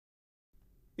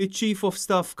Il-Chief of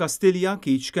Staff Kastilja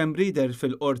Schembri der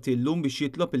fil-Qorti illum biex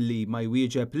jitlob illi ma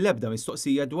jwieġeb l-ebda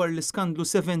mistoqsija dwar l-iskandlu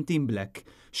 17 Black.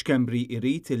 Schembri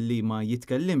irrid illi ma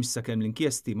jitkellimx sakemm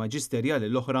l-inkjesti maġisterjali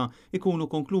l-oħra ikunu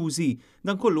konklużi,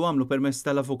 dan kollu għamlu permezz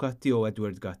tal-avukat tiegħu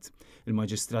Edward Gatt.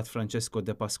 Il-Maġistrat Francesco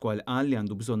De Pasquale qal li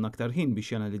għandu bżonn aktar ħin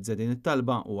biex janalizza din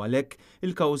it-talba u għalhekk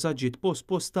il-kawża ġiet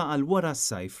posposta għal wara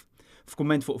s-sajf.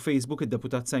 F'kumment fuq Facebook,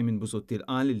 id-deputat Simon Busuttil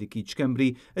qal li Schembri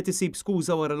qed isib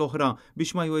skuża wara l-oħra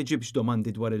biex ma jweġibx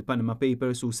domandi dwar il-Panama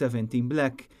Papers u 17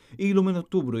 Black. Ilu minn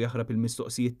Ottubru jaħrab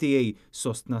il-mistoqsijiet tiegħi,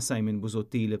 sostna Simon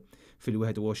Busuttil.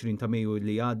 Fil-21 ta' Mejju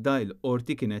li għadda,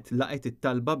 il-Qorti kienet laqet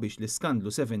it-talba biex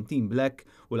l-iskandlu 17 Black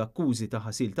u l-akkużi ta'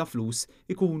 ħasil ta' flus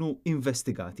ikunu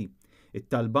investigati.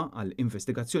 It-talba għal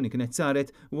investigazzjoni kienet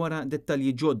saret wara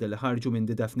dettalji ġodda li ħarġu minn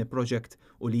The Daphne Project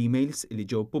u l-emails li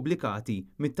ġew pubblikati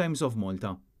mit-Times of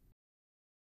Malta.